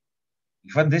 Yeah.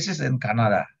 Even this is in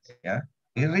Canada, yeah.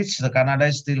 It reached the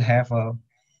Canada still have a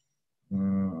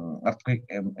earthquake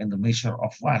in the measure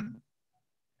of one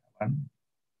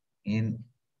in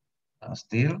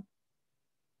still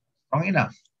strong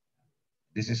enough.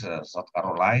 This is South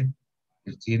Carolina,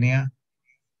 Virginia,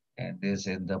 and this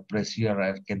in the place here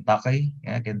at Kentucky,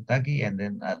 yeah, Kentucky, and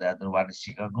then the other one is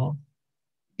Chicago,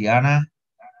 Indiana,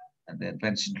 and then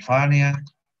Pennsylvania,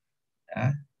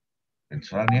 yeah,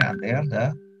 Pennsylvania, and there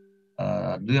the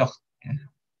New York, yeah,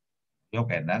 New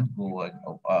York, and then go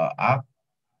up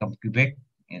from Quebec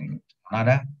in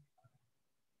Canada.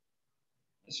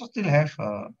 So still have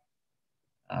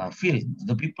feel.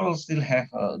 The people still have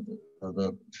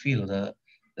the feel the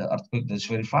earthquake that's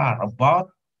very far, about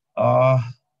uh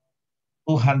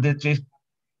 200,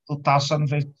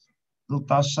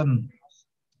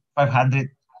 2,500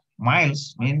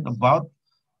 miles, mean about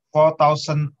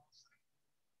 4,000,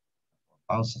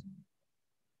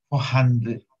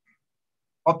 400,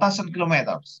 4,000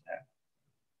 kilometers.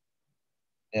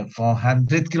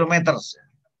 400 kilometers.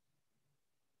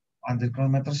 100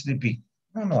 kilometers lebih.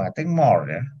 No, I think more,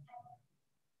 yeah.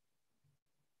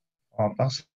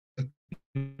 4,000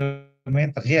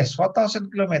 kilometers. Yes, 4,000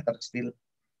 kilometers still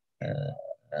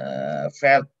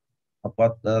felt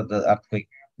about the earthquake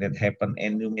that happened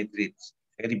in New Madrid.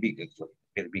 Very big, actually,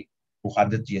 very big.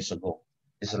 200 years ago.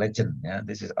 This legend, yeah.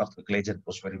 This is earthquake legend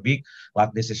was very big,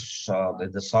 but this is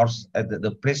the source,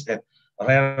 the place that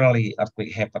rarely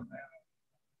earthquake happen.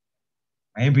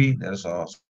 Maybe there's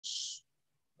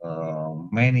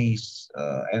many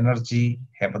energy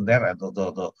happen there, and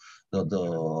the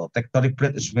tectonic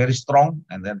plate is very strong,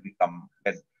 and then become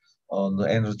the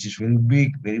energy is very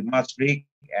big, very much big,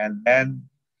 and then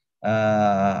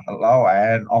allow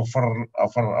and over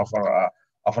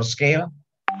scale,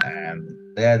 and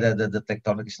the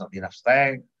tectonic is not enough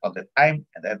strength at the time,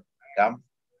 and then become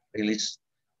release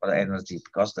for the energy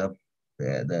because the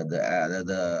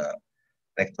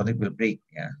tectonic will break,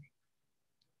 yeah,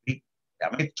 big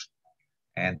damage,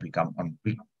 and become a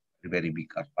big, very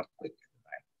big earthquake.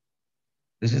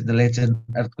 This is the legend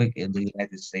earthquake in the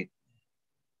United States.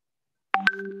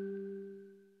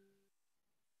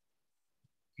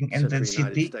 Central United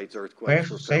Intensity States earthquakes wave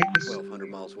were felt says 1,200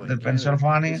 miles away the in Canada.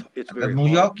 Pennsylvania, It's and the very New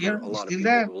hard York for here a is lot of still people to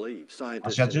there. believe.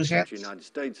 Scientists in the Central Massachusetts, United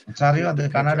States, we Ontario, have and to the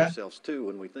pinch Canada, ourselves too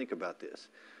when we think about this.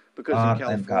 Because in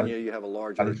and California, you have a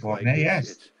large California, earthquake. yes,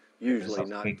 It's there's usually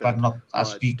not earthquake, but felt not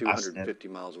as much big as that 250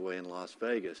 miles away in Las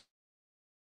Vegas.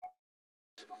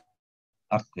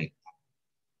 earthquake.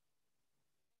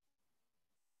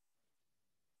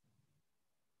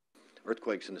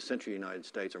 Earthquakes in the central United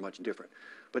States are much different,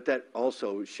 but that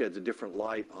also sheds a different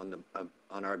light on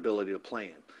our ability to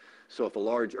plan. So if a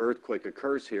large earthquake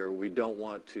occurs here, we don't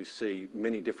want to see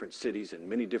many different cities and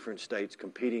many different states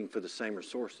competing for the same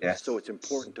resources. Yes. So it's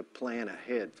important to plan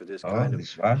ahead for this Oh, kind of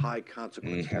this one, high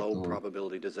consequence, low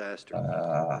probability disasters.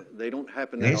 They don't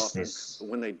happen that often, but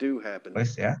when they do happen,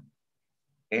 place, yeah.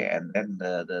 Okay, and then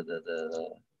now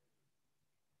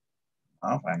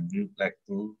I would like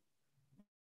to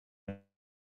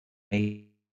make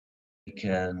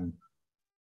an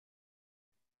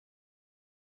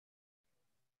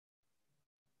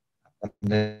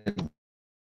attendance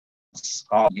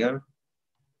call here.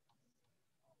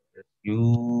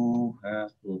 You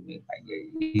have to make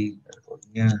IEE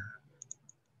teleponnya.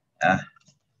 Ya,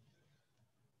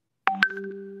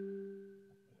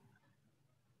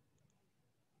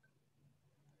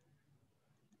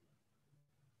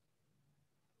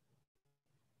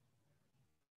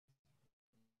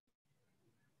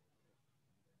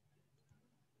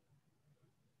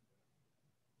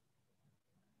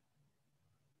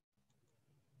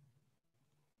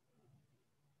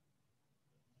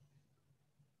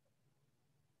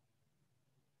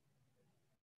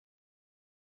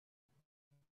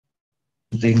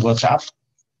 using WhatsApp,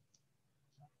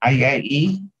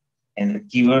 IIE, and the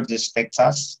keyword is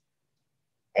Texas,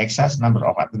 number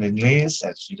of attending list,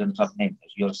 student first name,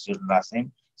 your student last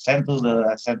name, send to the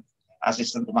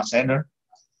assistant to my sender,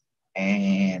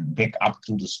 and back up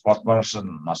to the spot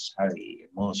person must hurry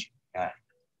emotion. Yeah,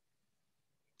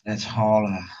 that's all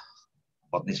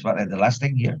about this part. And the last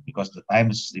thing here, because the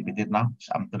time is limited now,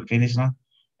 so I'm to finish now,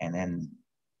 and then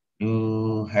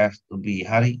you have to be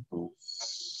hurry to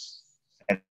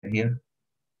send here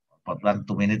about 1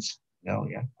 2 minutes.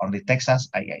 Yeah. Only Texas,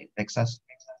 I Texas,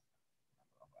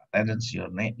 attendance, your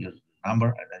name, your number,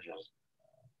 and then your name,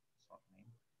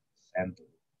 send to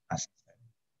assistant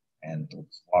and to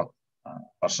spot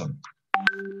person.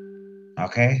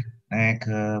 Okay, next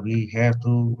we have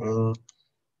to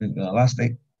the last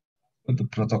thing. The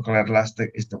protocol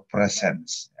elastic is the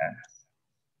presence.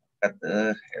 But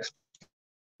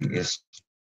is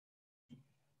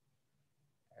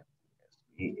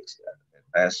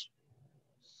as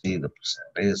see the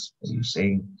percentage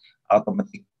using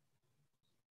automatic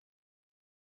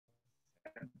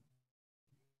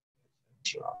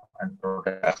and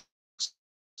products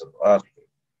of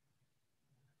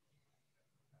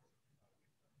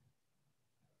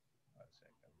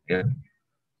here.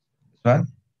 This one,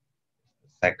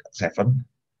 7,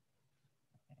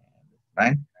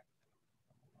 9.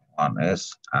 One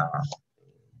is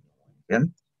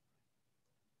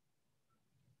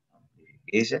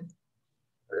amplification.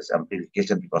 There is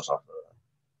amplification because of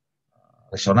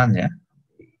resonance, yeah.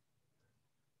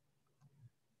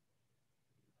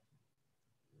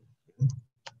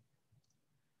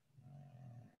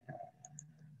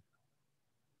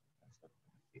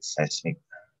 It's seismic.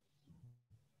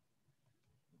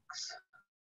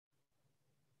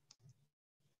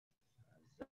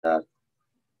 That,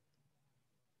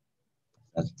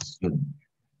 that's good.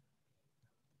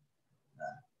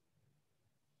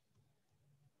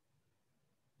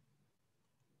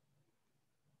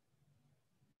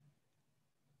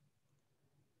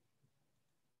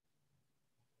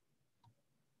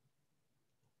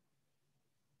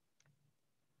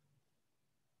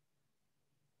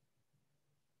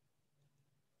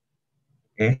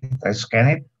 Okay, I scan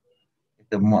it.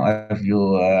 The more if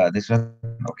you this one,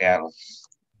 okay,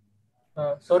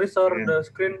 Sorry, sir, the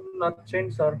screen not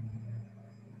changed, sir.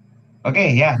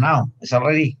 okay, yeah, now it's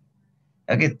already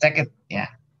okay. Check it, yeah.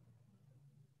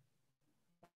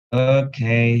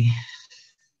 Okay,